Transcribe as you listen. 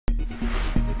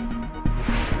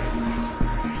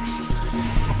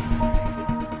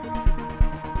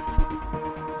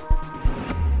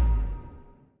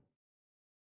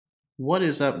What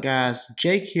is up, guys?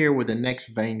 Jake here with the next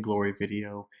Vainglory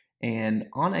video. And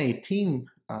on a team,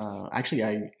 actually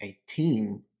a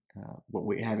team, what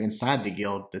we have inside the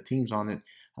guild, the team's on it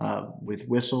with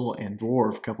Whistle and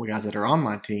Dwarf, a couple of guys that are on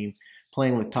my team,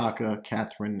 playing with Taka,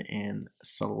 Catherine, and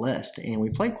Celeste. And we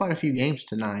played quite a few games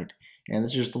tonight. And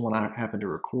this is just the one I happened to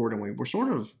record. And we were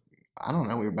sort of, I don't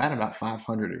know, we were batting about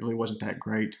 500. It really wasn't that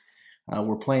great.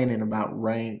 We're playing in about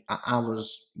rank.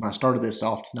 When I started this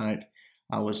off tonight,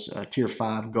 I was tier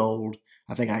 5 gold.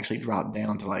 I think I actually dropped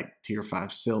down to like tier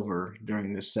 5 silver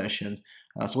during this session.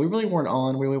 So we really weren't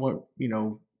on, we really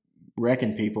weren't,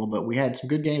 wrecking people, but we had some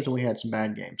good games and we had some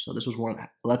bad games. So this was one,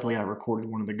 luckily I recorded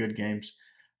one of the good games.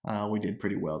 We did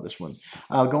pretty well this one.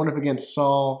 Going up against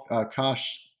Saul,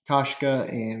 Kashka,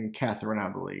 and Catherine, I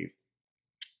believe.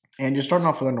 And just starting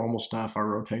off with our normal stuff, our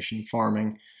rotation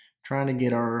farming, trying to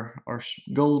get our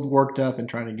gold worked up and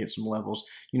trying to get some levels.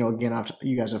 Again,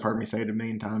 you guys have heard me say it a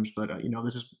million times, but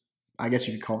this is, I guess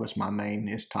you could call this my main,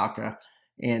 is Taka.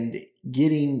 And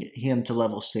getting him to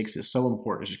level 6 is so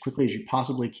important, as quickly as you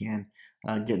possibly can,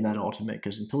 getting that ultimate,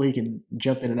 because until he can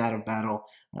jump in and out of battle,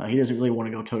 he doesn't really want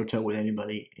to go toe-to-toe with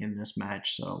anybody in this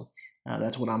match. So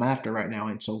that's what I'm after right now.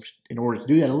 And so in order to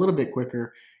do that a little bit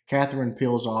quicker, Catherine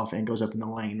peels off and goes up in the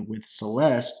lane with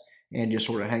Celeste, and just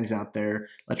sort of hangs out there,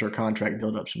 lets her contract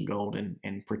build up some gold,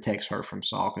 and protects her from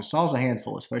Saul. Because Saul's a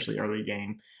handful, especially early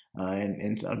game,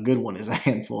 and a good one is a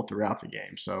handful throughout the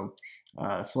game. So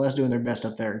Celeste doing their best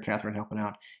up there, and Catherine helping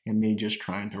out, and me just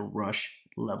trying to rush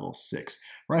level 6.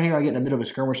 Right here, I get in a bit of a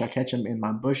skirmish. I catch them in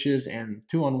my bushes, and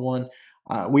 2-on-1.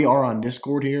 We are on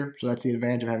Discord here, so that's the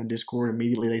advantage of having Discord.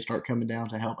 Immediately they start coming down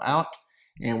to help out,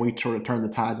 and we sort of turn the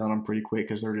tides on them pretty quick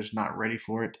because they're just not ready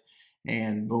for it.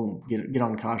 And boom, get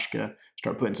on Kashka,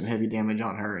 start putting some heavy damage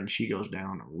on her, and she goes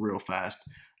down real fast.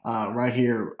 Right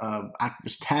here, I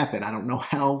was tapping. I don't know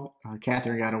how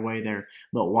Catherine got away there,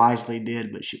 but wisely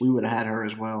did. But we would have had her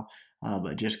as well,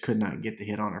 but just could not get the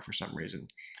hit on her for some reason.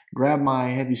 Grab my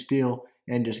heavy steel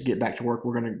and just get back to work.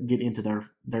 We're going to get into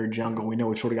their jungle. We know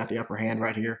we sort of got the upper hand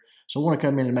right here. So I want to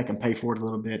come in and make them pay for it a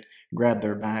little bit, grab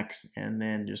their backs, and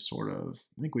then just sort of,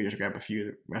 I think we just grab a few of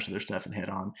the rest of their stuff and head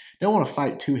on. Don't want to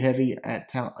fight too heavy at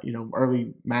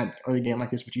early game like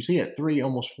this, but you see at 3,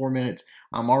 almost 4 minutes,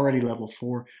 I'm already level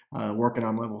 4, working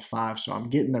on level 5, so I'm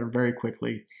getting there very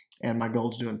quickly, and my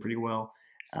gold's doing pretty well.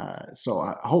 So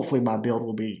hopefully my build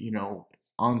will be,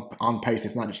 on pace,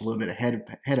 if not just a little bit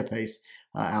ahead of pace,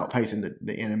 outpacing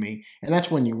the enemy. And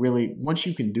that's when you really, once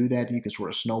you can do that, you can sort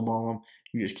of snowball them.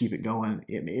 You just keep it going.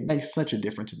 It makes such a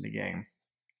difference in the game.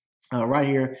 Right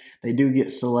here, they do get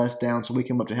Celeste down, so we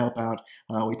come up to help out.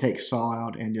 We take Saw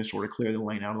out and just sort of clear the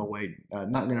lane out of the way.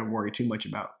 Not going to worry too much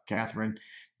about Catherine.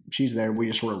 She's there. We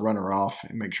just sort of run her off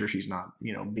and make sure she's not,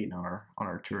 beating on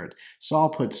our turret. Saul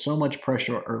puts so much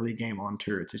pressure early game on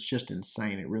turrets. It's just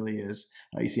insane. It really is.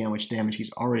 You see how much damage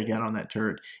he's already got on that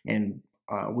turret, and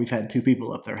we've had 2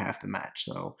 people up there half the match.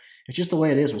 So it's just the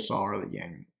way it is with Saul early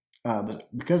game. But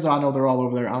because I know they're all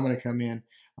over there, I'm going to come in.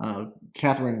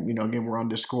 Catherine, again, we're on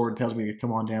Discord, tells me to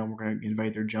come on down. We're going to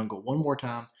invade their jungle one more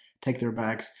time, take their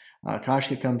backs.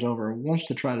 Kashka comes over and wants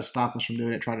to try to stop us from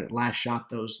doing it, try to last shot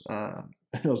those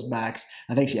backs.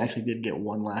 I think she actually did get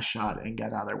one last shot and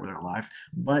got out of there with her life.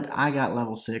 But I got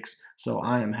level 6, so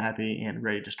I am happy and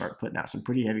ready to start putting out some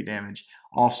pretty heavy damage.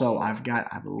 Also, I've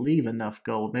got, I believe, enough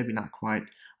gold, maybe not quite,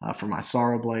 for my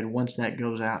Sorrow Blade. Once that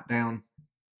goes down,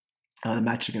 the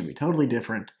match is going to be totally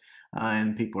different.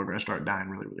 And people are going to start dying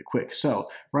really, really quick.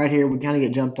 So right here, we kind of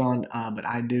get jumped on, but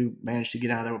I do manage to get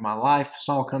out of there with my life.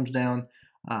 Saul comes down,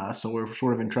 so we're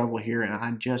sort of in trouble here, and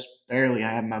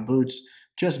I have my boots,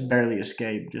 just barely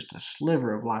escaped, just a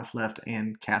sliver of life left,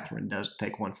 and Catherine does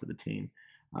take one for the team.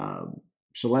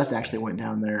 Celeste actually went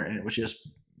down there, and it was just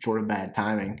sort of bad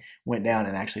timing, went down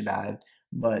and actually died,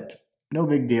 but no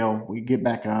big deal. We get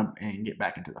back up and get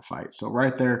back into the fight. So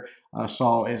right there,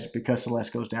 Saul is, because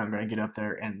Celeste goes down, going to get up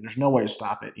there, and there's no way to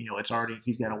stop it. It's already,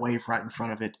 he's got a wave right in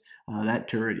front of it. That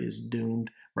turret is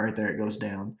doomed. Right there, it goes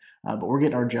down. But we're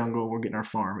getting our jungle, we're getting our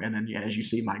farm, and then, yeah, as you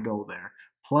see, my gold there.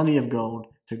 Plenty of gold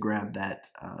to grab that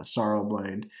Sorrow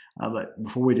Blade. But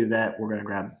before we do that, we're going to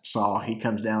grab Saul. He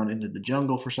comes down into the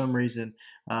jungle for some reason.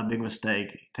 Big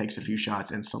mistake. Takes a few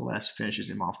shots, and Celeste finishes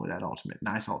him off with that ultimate.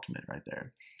 Nice ultimate right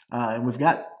there. And we've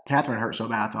got Catherine hurt so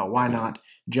bad, I thought, why not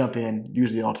jump in,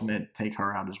 use the ultimate, take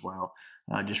her out as well.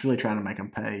 Just really trying to make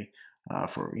them pay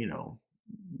for,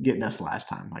 getting us last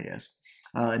time, I guess.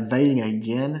 Invading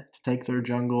again to take their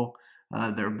jungle.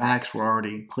 Their backs were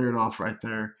already cleared off right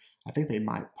there. I think they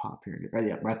might pop here.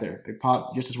 Yeah, right there. They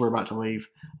pop just as we're about to leave.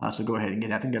 So go ahead and get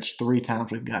it. I think that's 3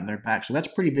 times we've gotten their back. So that's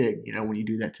pretty big, when you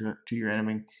do that to your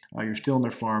enemy. You're still in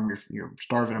their farm. You're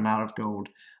starving them out of gold,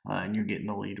 and you're getting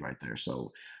the lead right there.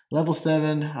 So level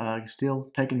 7,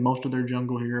 still taking most of their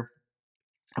jungle here.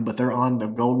 But they're on the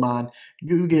gold mine.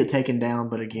 You get it taken down,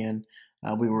 but again,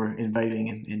 we were invading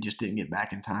and just didn't get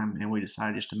back in time, and we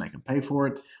decided just to make them pay for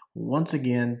it. Once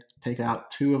again, take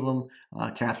out 2 of them.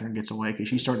 Catherine gets away because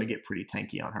she's starting to get pretty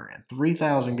tanky on her end.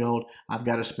 3,000 gold. I've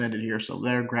got to spend it here. So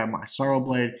there, grab my Sorrow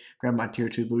Blade, grab my Tier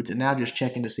 2 boots, and now just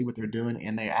checking to see what they're doing.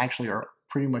 And they actually are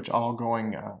pretty much all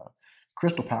going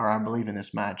Crystal Power, I believe, in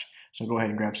this match. So go ahead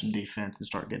and grab some defense and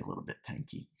start getting a little bit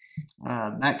tanky.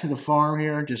 Back to the farm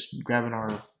here, just grabbing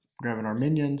our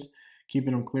minions,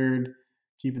 keeping them cleared,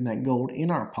 keeping that gold in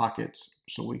our pockets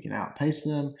so we can outpace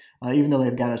them. Even though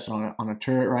they've got us on a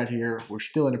turret right here, we're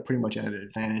still pretty much at an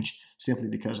advantage simply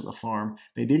because of the farm.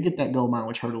 They did get that gold mine,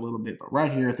 which hurt a little bit, but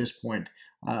right here at this point,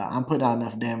 I'm putting out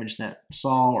enough damage that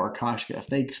Saul or Kashka, if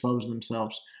they expose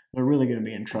themselves, they're really going to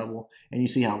be in trouble. And you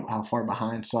see how far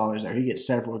behind Saul is there. He gets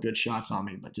several good shots on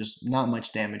me, but just not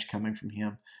much damage coming from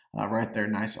him. Right there,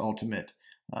 nice ultimate.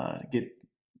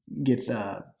 Gets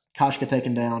Kashka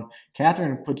taken down.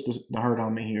 Catherine puts the hurt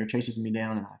on me here, chases me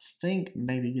down, and I think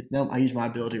maybe I use my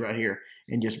ability right here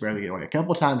and just barely get away. A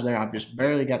couple times there, I've just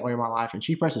barely got away with my life, and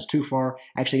she presses too far,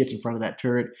 actually gets in front of that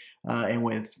turret, and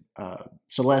with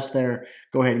Celeste there,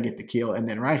 go ahead and get the kill. And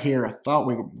then right here, I thought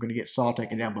we were going to get Saul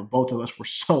taken down, but both of us were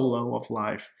so low of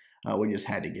life, we just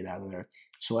had to get out of there.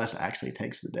 Celeste actually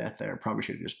takes the death there. Probably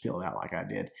should have just peeled out like I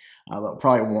did, but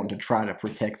probably wanting to try to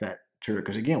protect that turret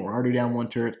because again we're already down 1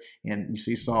 turret, and you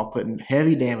see Saul putting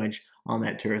heavy damage on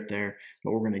that turret there,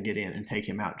 but we're going to get in and take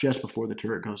him out just before the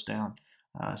turret goes down.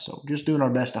 So just doing our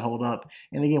best to hold up,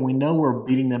 and again we know we're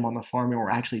beating them on the farm, and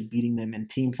we're actually beating them in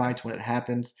team fights when it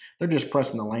happens. They're just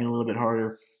pressing the lane a little bit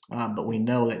harder, but we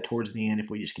know that towards the end,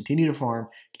 if we just continue to farm,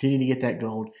 continue to get that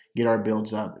gold, get our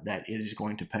builds up, that it is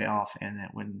going to pay off, and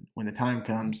that when the time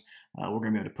comes, we're going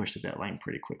to be able to push through that lane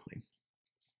pretty quickly.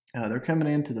 They're coming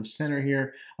into the center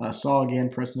here. Saul again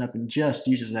pressing up and just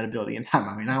uses that ability in time.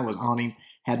 I mean, I was on him,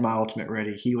 had my ultimate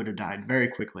ready. He would have died very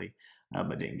quickly,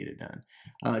 but didn't get it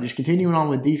done. Just continuing on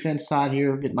with defense side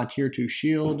here, get my tier 2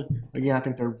 shield. Again, I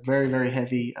think they're very, very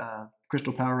heavy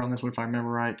crystal power on this one, if I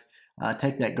remember right.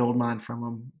 Take that gold mine from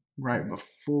them right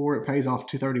before it pays off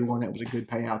 231. That was a good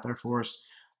payout there for us.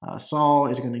 Saul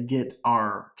is going to get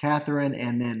our Catherine,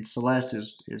 and then Celeste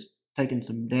is taking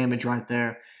some damage right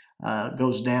there.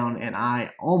 Goes down, and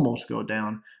I almost go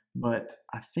down, but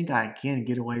I think I can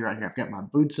get away right here. I've got my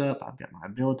boots up. I've got my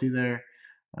ability there.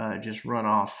 Just run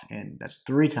off, and that's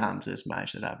 3 times this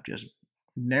match that I've just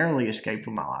narrowly escaped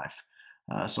with my life.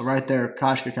 So right there,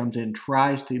 Kashka comes in,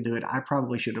 tries to do it. I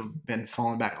probably should have been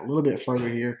falling back a little bit further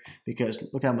here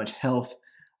because look how much health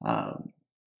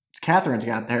Catherine's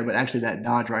got there, but actually that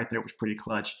dodge right there was pretty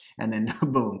clutch. And then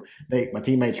boom, my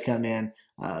teammates come in.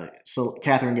 So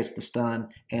Catherine gets the stun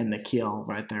and the kill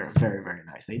right there. Very, very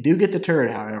nice. They do get the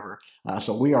turret, however.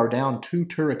 So we are down 2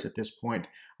 turrets at this point.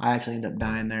 I actually ended up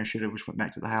dying there. Should have just went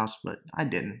back to the house, but I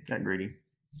didn't. Got greedy.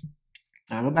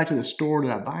 I go back to the store.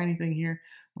 Did I buy anything here?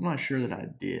 I'm not sure that I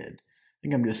did. I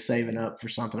think I'm just saving up for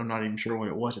something. I'm not even sure what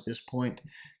it was at this point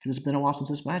because it's been a while since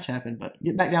this match happened. But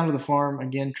get back down to the farm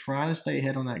again, trying to stay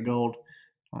ahead on that gold.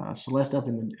 Celeste up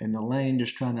in the lane,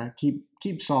 just trying to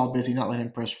keep Saul busy, not let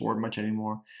him press forward much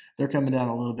anymore. They're coming down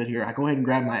a little bit here. I go ahead and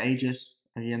grab my Aegis.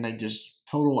 Again, they just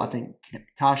total, I think,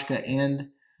 Kashka and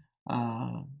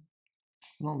I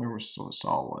don't remember what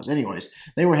Saul was. Anyways,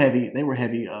 they were heavy. They were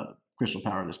heavy crystal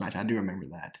power this match. I do remember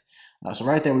that. So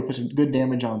right there, we put some good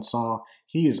damage on Saul.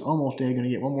 He is almost dead. Going to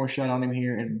get one more shot on him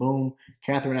here, and boom,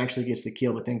 Catherine actually gets the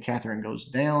kill, but then Catherine goes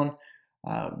down.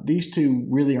 These 2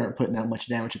 really aren't putting out much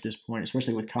damage at this point,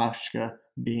 especially with Kashka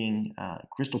being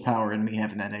crystal power and me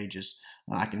having that Aegis.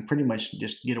 I can pretty much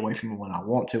just get away from him when I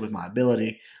want to with my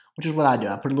ability, which is what I do.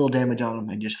 I put a little damage on him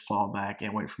and just fall back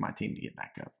and wait for my team to get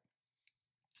back up.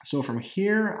 So from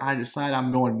here, I decide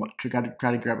I'm going to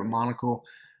try to grab a monocle.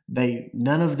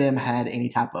 None of them had any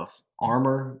type of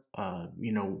armor,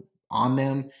 on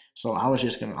them. So I was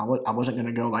just I wasn't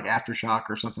gonna go like aftershock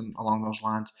or something along those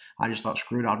lines. I just thought,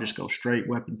 screw it, I'll just go straight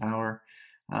weapon power,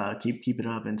 keep it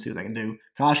up and see what they can do.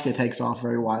 Kashka takes off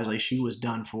very wisely. She was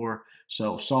done for.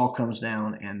 So Saul comes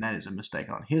down, and that is a mistake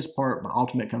on his part. My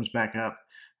ultimate comes back up.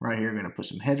 Right here, going to put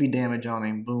some heavy damage on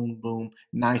him. Boom, boom.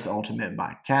 Nice ultimate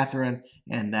by Catherine,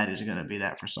 and that is going to be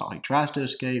that for Saul. He tries to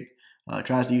escape,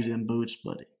 tries to use them boots,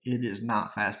 but it is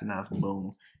not fast enough.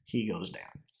 Boom, he goes down.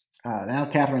 Now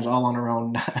Catherine's all on her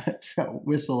own.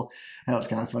 Whistle, that was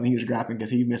kind of funny. He was griping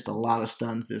because he missed a lot of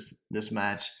stuns this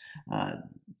match. Uh,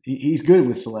 he's good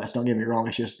with Celeste. Don't get me wrong.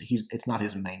 It's just it's not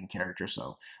his main character,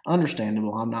 so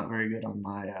understandable. I'm not very good on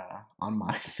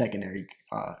my secondary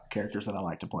characters that I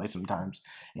like to play sometimes,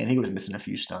 and he was missing a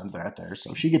few stuns right there.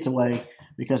 So she gets away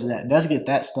because of that. Does get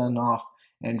that stun off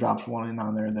and drops one in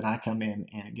on there. And then I come in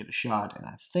and get a shot, and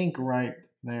I think right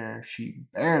there she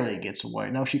barely gets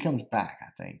away. No, she comes back,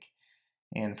 I think,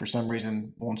 and for some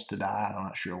reason wants to die. I'm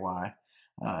not sure why.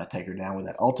 Take her down with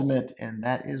that ultimate, and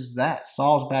that is that.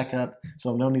 Saul's back up,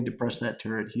 so no need to press that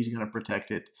turret. He's going to protect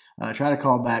it. Try to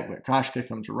call back, but Kashka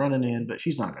comes running in, but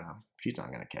she's not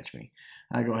gonna catch me.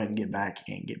 I go ahead and get back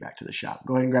to the shop.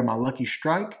 Go ahead and grab my lucky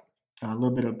strike. A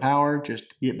little bit of power,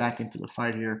 just get back into the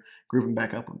fight here, grouping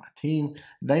back up with my team.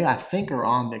 They, I think, are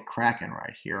on the Kraken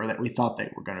right here, or that we thought they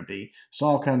were going to be.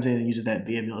 Saul comes in and uses that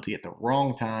V ability at the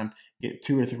wrong time, get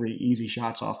 2 or 3 easy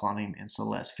shots off on him, and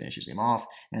Celeste finishes him off.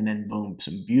 And then, boom,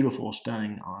 some beautiful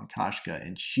stunning on Kashka,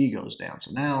 and she goes down.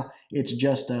 So now it's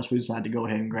just us. We decide to go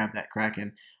ahead and grab that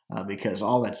Kraken. Because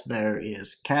all that's there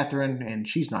is Catherine, and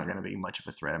she's not going to be much of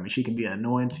a threat. I mean, she can be an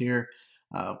annoyance here.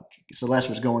 Celeste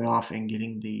was going off and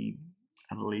getting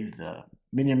I believe, the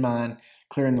minion mine,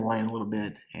 clearing the lane a little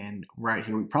bit. And right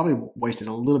here, we probably wasted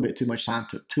a little bit too much time,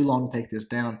 took too long to take this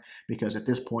down, because at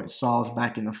this point, Saul's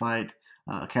back in the fight.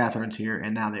 Catherine's here,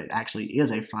 and now that actually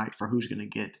is a fight for who's going to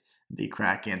get the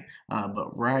Kraken.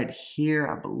 But right here,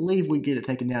 I believe we get it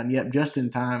taken down. Yep, just in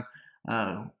time.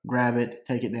 Grab it,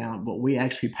 take it down, but we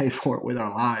actually pay for it with our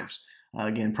lives.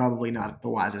 Again, probably not the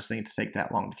wisest thing to take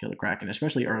that long to kill the Kraken,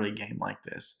 especially early game like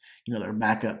this. You know, they're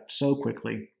back up so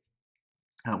quickly.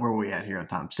 Where are we at here on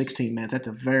time? 16 minutes. That's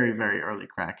a very, very early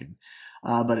Kraken.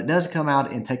 But it does come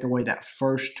out and take away that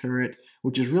first turret,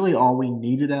 which is really all we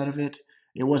needed out of it.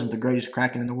 It wasn't the greatest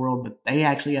Kraken in the world, but they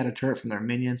actually had a turret from their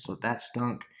minions, so that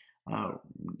stunk. But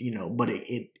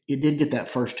it did get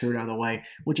that first turret out of the way,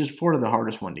 which is sort of the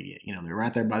hardest one to get. You know, they're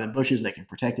right there by the bushes. They can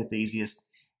protect it the easiest.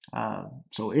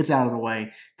 So it's out of the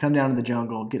way. Come down to the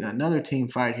jungle, get another team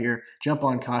fight here. Jump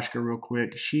on Kashka real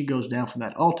quick. She goes down from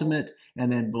that ultimate,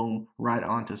 and then boom, right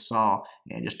onto Saul,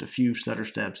 and just a few stutter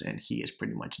steps, and he is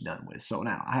pretty much done with. So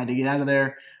now I had to get out of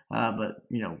there, but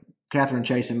Catherine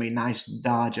chasing me, nice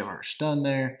dodge of her stun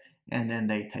there, and then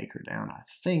they take her down, I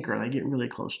think, or they get really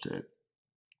close to it.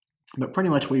 But pretty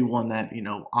much we won that,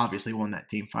 obviously won that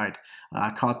team fight.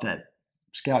 I caught that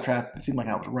scout trap. It seemed like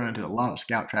I was running into a lot of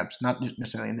scout traps, not just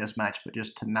necessarily in this match, but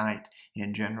just tonight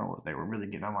in general. They were really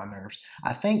getting on my nerves.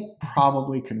 I think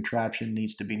probably contraption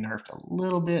needs to be nerfed a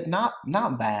little bit. Not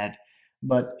bad,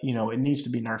 but it needs to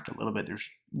be nerfed a little bit.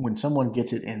 When someone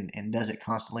gets it and does it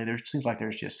constantly, there seems like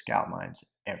there's just scout mines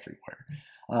everywhere.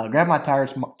 Grab my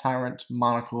tyrant's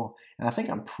monocle, and I think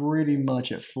I'm pretty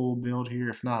much at full build here.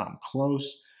 If not, I'm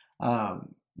close.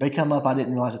 They come up. I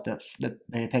didn't realize that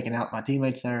they had taken out my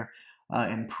teammates there.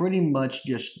 And pretty much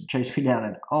just chased me down,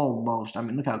 and almost, I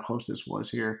mean, look how close this was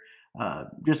here.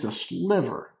 Just a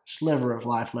sliver of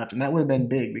life left, and that would have been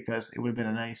big because it would have been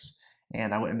an ace,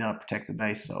 and I wouldn't have been able to protect the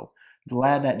base. So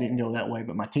glad that didn't go that way,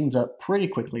 but my team's up pretty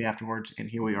quickly afterwards, and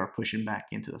here we are pushing back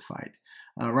into the fight.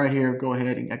 Right here, go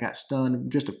ahead, and I got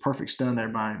stunned, just a perfect stun there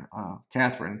by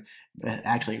Catherine that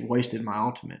actually wasted my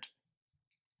ultimate.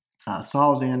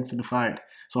 Saul's in for the fight,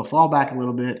 so fall back a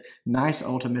little bit. Nice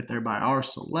ultimate there by our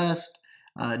Celeste.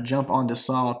 Jump onto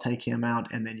Saul, take him out,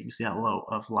 and then you can see how low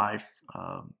of life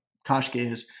Kashka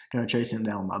is. Going to chase him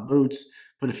down with my boots,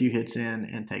 put a few hits in,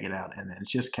 and take it out. And then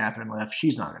it's just Catherine left.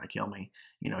 She's not going to kill me.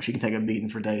 She can take a beating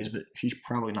for days, but she's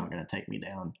probably not going to take me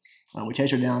down. We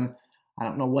chase her down. I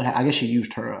don't know what. I guess she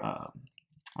used her. I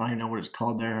don't even know what it's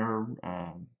called there.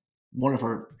 Her one of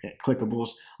her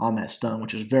clickables on that stun,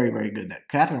 which is very, very good. That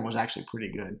Catherine was actually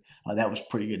pretty good. That was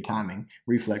pretty good timing,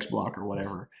 reflex block or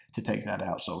whatever, to take that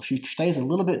out. So she stays a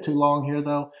little bit too long here,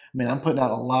 though. I mean, I'm putting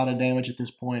out a lot of damage at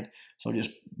this point, so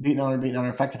just beating on her.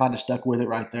 In fact, if I'd have stuck with it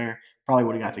right there, probably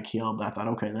would have got the kill. But I thought,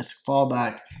 okay, let's fall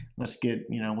back. Let's get,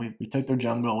 we took their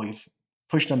jungle. We've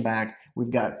pushed them back.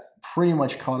 We've got pretty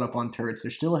much caught up on turrets.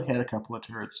 They're still ahead a couple of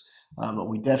turrets. But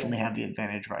we definitely have the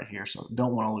advantage right here, so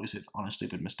don't want to lose it on a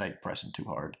stupid mistake pressing too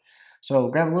hard. So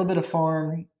grab a little bit of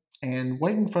farm and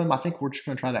waiting for them. I think we're just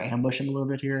going to try to ambush them a little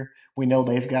bit here. We know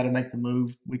they've got to make the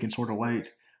move. We can sort of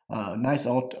wait. Nice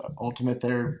ultimate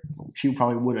there. She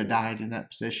probably would have died in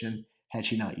that position had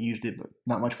she not used it, but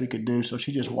not much we could do, so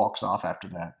she just walks off after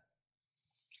that.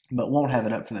 But won't have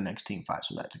it up for the next team fight,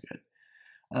 so that's good.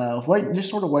 Just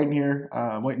sort of waiting here,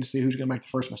 waiting to see who's going to make the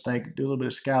first mistake, do a little bit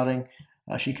of scouting.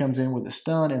 She comes in with a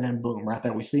stun, and then boom, right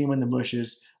there. We see him in the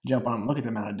bushes, jump on him. Look at the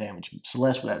amount of damage.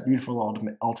 Celeste with that beautiful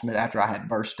ultimate after I had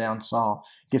burst down, Saw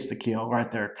gets the kill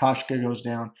right there. Kashka goes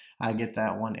down. I get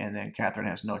that one, and then Catherine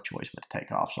has no choice but to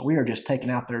take off. So we are just taking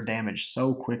out their damage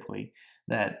so quickly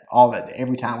that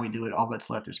every time we do it, all that's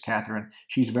left is Catherine.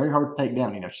 She's very hard to take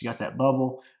down. She's got that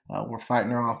bubble. We're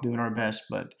fighting her off, doing our best,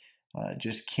 but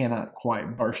just cannot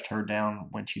quite burst her down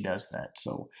when she does that.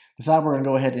 So decide we're going to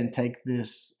go ahead and take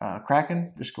this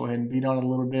Kraken. Just go ahead and beat on it a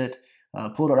little bit.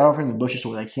 Pull her over in the bushes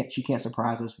so she can't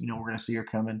surprise us. We're going to see her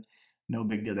coming. No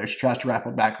big deal there. She tries to wrap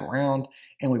it back around,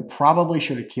 and we probably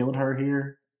should have killed her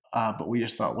here, but we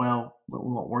just thought, well, we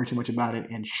won't worry too much about it,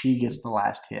 and she gets the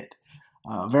last hit.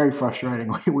 Very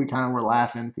frustrating. We kind of were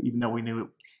laughing, even though we knew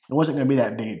it wasn't going to be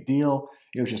that big a deal.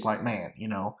 It was just like, man,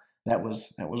 that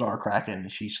was our Kraken,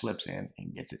 and she slips in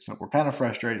and gets it. So we're kind of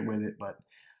frustrated with it,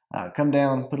 but come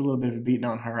down, put a little bit of a beating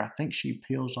on her. I think she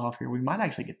peels off here. We might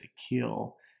actually get the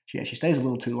kill. She stays a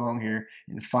little too long here,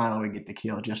 and finally we get the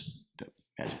kill just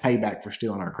as payback for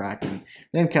stealing our Kraken.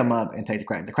 Then come up and take the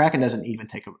Kraken. The Kraken doesn't even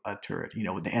take a turret.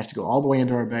 It has to go all the way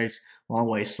into our base, long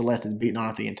way. Celeste is beating on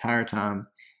it the entire time,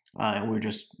 and we're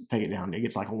just take it down. It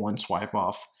gets like a one swipe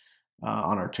off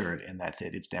on our turret, and that's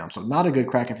it. It's down. So not a good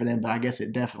Kraken for them, but I guess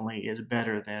it definitely is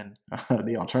better than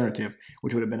the alternative,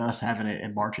 which would have been us having it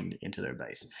and marching into their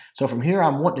base. So from here,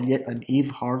 I'm wanting to get an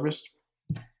Eve Harvest,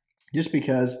 just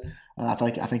because I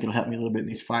think it'll help me a little bit in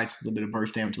these fights, a little bit of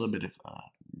burst damage, a little bit of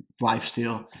life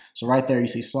steal. So right there, you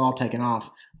see Saul taking off.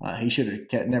 He should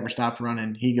have never stopped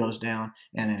running. He goes down,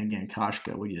 and then again,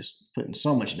 Kashka, we just putting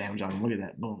so much damage on him. Look at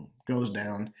that, boom, goes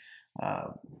down.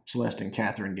 Celeste and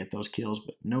Catherine get those kills,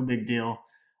 but no big deal.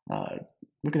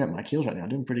 Looking at my kills right now,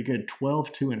 doing pretty good.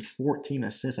 12, 2, and 14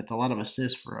 assists. That's a lot of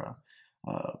assists for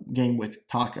a game with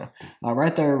Taka.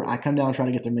 Right there, I come down and try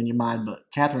to get their minion mine, but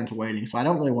Catherine's waiting, so I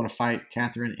don't really want to fight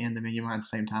Catherine and the minion mine at the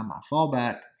same time. I fall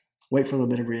back, wait for a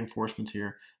little bit of reinforcements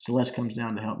here. Celeste comes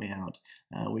down to help me out.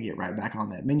 We get right back on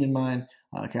that minion mine.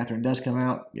 Catherine does come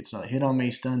out, gets a hit on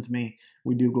me, stuns me.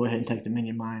 We do go ahead and take the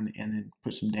minion mine and then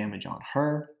put some damage on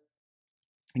her.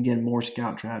 Again, more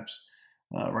scout traps.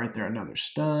 Right there, another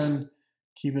stun.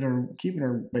 Keeping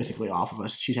her basically off of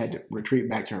us. She's had to retreat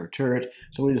back to her turret.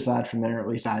 So we decided from there, at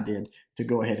least I did, to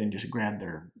go ahead and just grab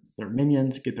their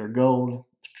minions, get their gold,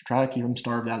 try to keep them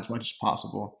starved out as much as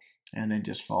possible, and then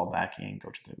just fall back in,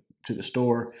 go to the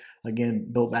store. Again,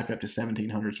 build back up to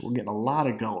 1,700. So we're getting a lot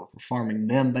of gold. We're farming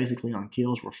them basically on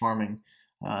kills. We're farming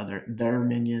their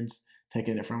minions,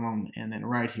 taking it from them. And then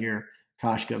right here,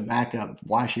 Kashka back up.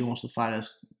 Why she wants to fight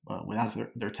us without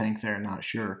their tank there, not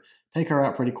sure. Take her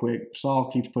out pretty quick. Saul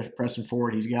keeps pressing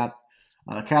forward. He's got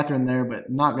Catherine there, but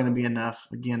not going to be enough.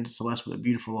 Again, Celeste with a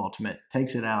beautiful ultimate.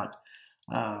 Takes it out.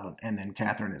 And then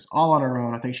Catherine is all on her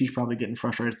own. I think she's probably getting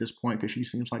frustrated at this point because she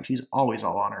seems like she's always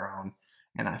all on her own.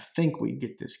 And I think we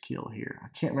get this kill here. I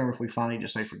can't remember if we finally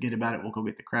just say forget about it, we'll go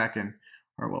get the Kraken,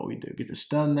 or what we do. Get the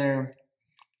stun there.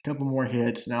 A couple more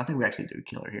hits. Now I think we actually do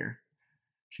kill her here.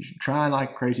 She's trying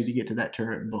like crazy to get to that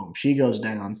turret. Boom. She goes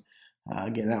down.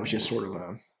 Again, that was just sort of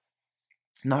a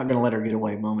not going to let her get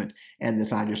away moment. And this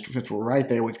since we're right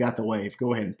there, we've got the wave.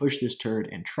 Go ahead and push this turret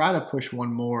and try to push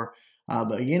one more.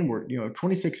 But again, we're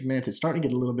 26 minutes. It's starting to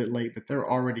get a little bit late, but they're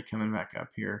already coming back up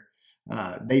here.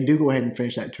 They do go ahead and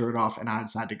finish that turret off, and I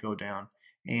decide to go down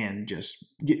and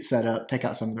just get set up, take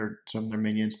out some of their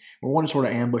minions. We want to sort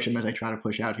of ambush them as they try to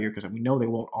push out here because we know they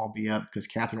won't all be up because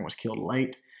Catherine was killed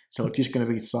late. So it's just going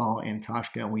to be Saul and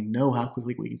Kashka, and we know how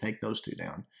quickly we can take those two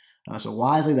down. So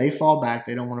wisely, they fall back.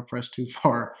 They don't want to press too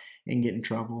far and get in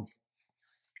trouble.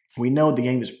 We know the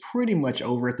game is pretty much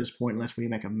over at this point unless we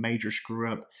make a major screw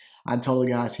up. I told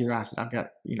the guys here, I said, I've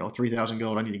got 3,000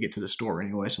 gold. I need to get to the store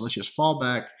anyway. So let's just fall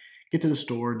back, get to the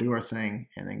store, do our thing,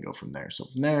 and then go from there. So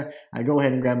from there, I go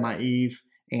ahead and grab my Eve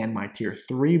and my tier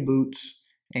 3 boots.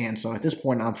 And so at this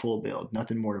point, I'm full build.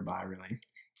 Nothing more to buy, really.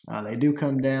 They do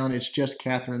come down. It's just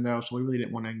Catherine, though, so we really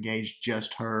didn't want to engage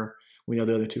just her. We know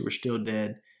the other two were still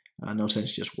dead. No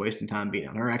sense just wasting time beating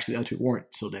on her. Actually, the other two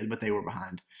weren't still dead, but they were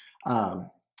behind.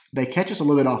 They catch us a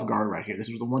little bit off guard right here. This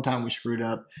was the one time we screwed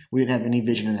up. We didn't have any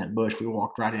vision in that bush. We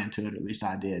walked right into it, or at least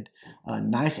I did.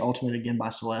 Nice ultimate again by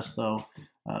Celeste, though.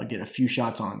 Get a few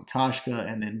shots on Kashka,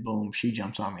 and then boom, she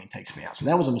jumps on me and takes me out. So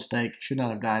that was a mistake. Should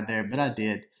not have died there, but I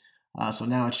did. So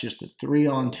now it's just a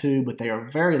 3-on-2, but they are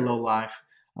very low life.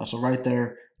 So right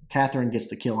there, Catherine gets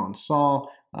the kill on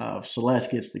Saul.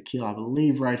 Celeste gets the kill, I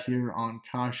believe, right here on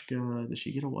Kashka. Does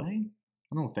she get away?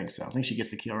 I don't think so. I think she gets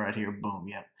the kill right here. Boom,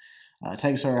 yep.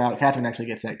 Takes her out. Catherine actually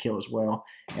gets that kill as well.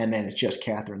 And then it's just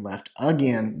Catherine left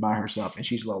again by herself, and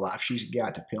she's low life. She's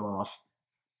got to peel off.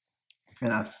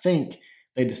 And I think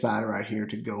they decide right here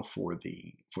to go for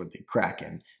the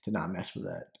Kraken to not mess with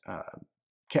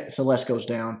that. Celeste goes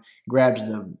down, grabs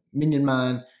the minion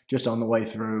mine just on the way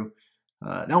through.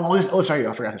 No, sorry,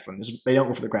 I forgot this one. They don't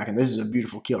go for the Kraken. This is a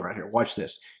beautiful kill right here. Watch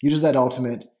this. Uses that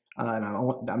ultimate.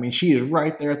 I mean, she is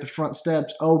right there at the front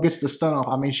steps. Oh, gets the stun off.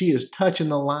 I mean, she is touching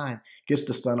the line. Gets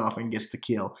the stun off and gets the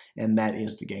kill. And that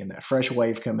is the game. That fresh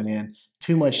wave coming in.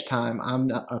 Too much time. I'm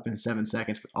not up in 7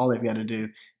 seconds, but all they've got to do,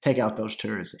 take out those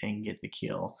turrets and get the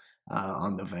kill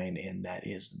on the Vayne, and that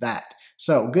is that.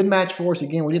 So, good match for us.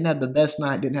 Again, we didn't have the best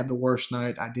night, didn't have the worst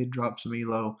night. I did drop some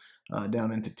elo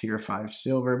down into tier 5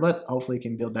 silver, but hopefully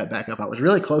can build that back up. I was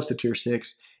really close to tier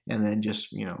 6, and then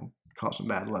just, caught some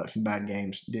bad luck, some bad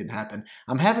games didn't happen.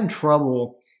 I'm having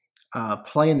trouble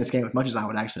playing this game as much as I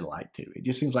would actually like to. It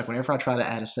just seems like whenever I try to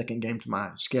add a second game to my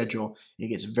schedule, it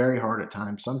gets very hard at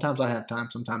times. Sometimes I have time,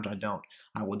 sometimes I don't.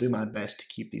 I will do my best to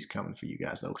keep these coming for you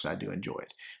guys, though, because I do enjoy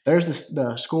it. There's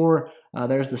the score.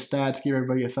 There's the stats. Give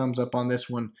everybody a thumbs up on this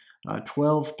one.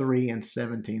 12, 3, and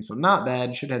 17. So not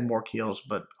bad. Should have had more kills,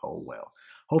 but oh well.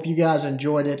 Hope you guys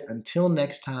enjoyed it. Until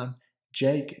next time,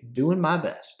 Jake, doing my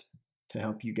best to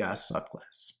help you guys suck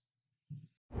less.